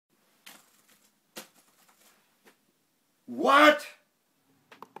What?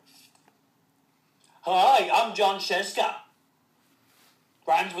 Hi, I'm Jon Scieszka.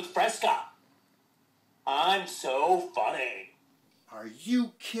 Rhymes with Fresca. I'm so funny. Are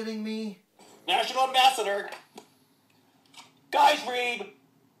you kidding me? National Ambassador. Guys, read.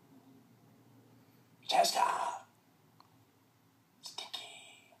 Scieszka. Sticky.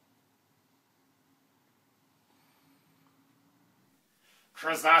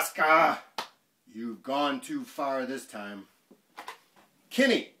 Krosoczka, you've gone too far this time.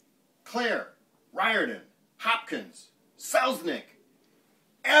 Kinney, Claire, Riordan, Hopkins, Selznick,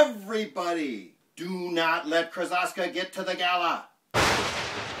 everybody, do not let Krosoczka get to the gala.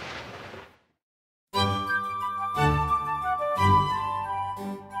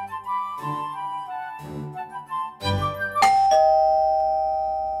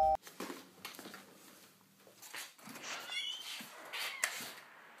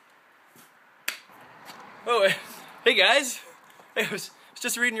 Oh, hey guys. I was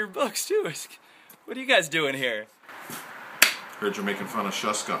just reading your books too. What are you guys doing here? Heard you're making fun of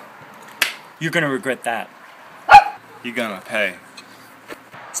Scieszka. You're gonna regret that. You're gonna pay.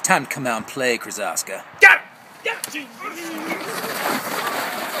 It's time to come out and play, Krosoczka. Got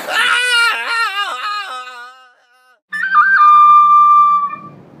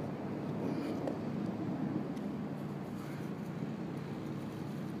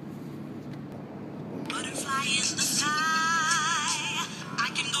Butterfly in the sky. I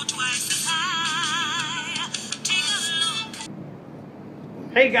can go twice as high. Take a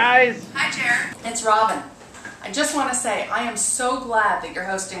look. Hey guys! Hi, Jarrett. It's Robin. I just want to say I am so glad that you're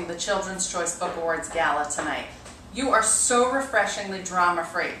hosting the Children's Choice Book Awards Gala tonight. You are so refreshingly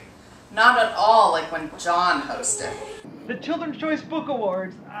drama-free. Not at all like when Jon hosted. The Children's Choice Book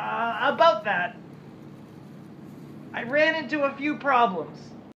Awards, about that, I ran into a few problems.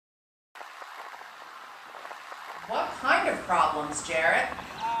 What kind of problems, Jarrett?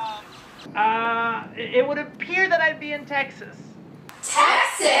 It would appear that I'd be in Texas.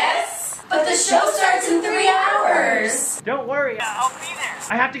 Texas? But the show starts in 3 hours. Don't worry. I'll be there.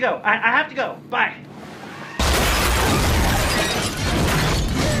 I have to go. I have to go. Bye.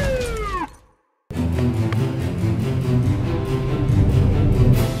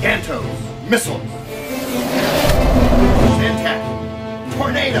 Gantos, missiles, Santat,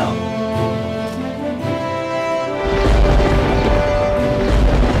 tornado.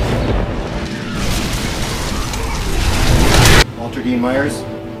 Walter D. Myers,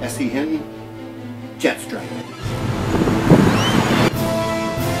 S.E. Hinton, Jet Strike.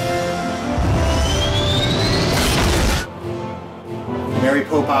 Mary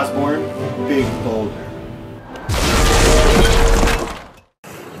Pope Osborne, Big Boulder.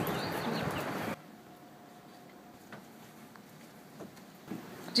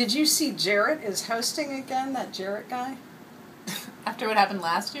 Did you see Jarrett is hosting again, that Jarrett guy? After what happened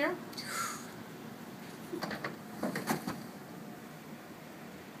last year?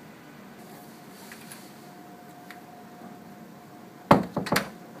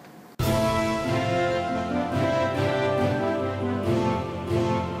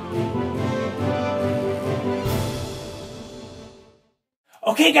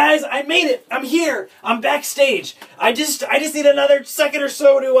 Okay, guys, I made it. I'm here. I'm backstage. I just need another second or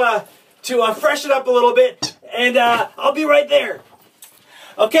so to freshen up a little bit, and I'll be right there.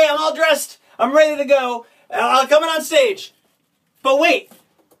 Okay, I'm all dressed. I'm ready to go. I'll come on stage. But wait,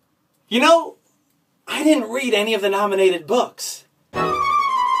 you know, I didn't read any of the nominated books.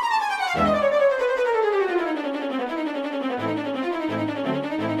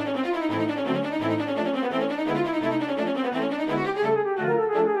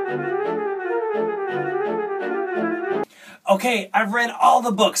 Okay, I've read all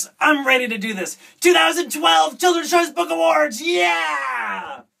the books. I'm ready to do this. 2012 Children's Choice Book Awards,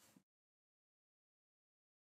 yeah!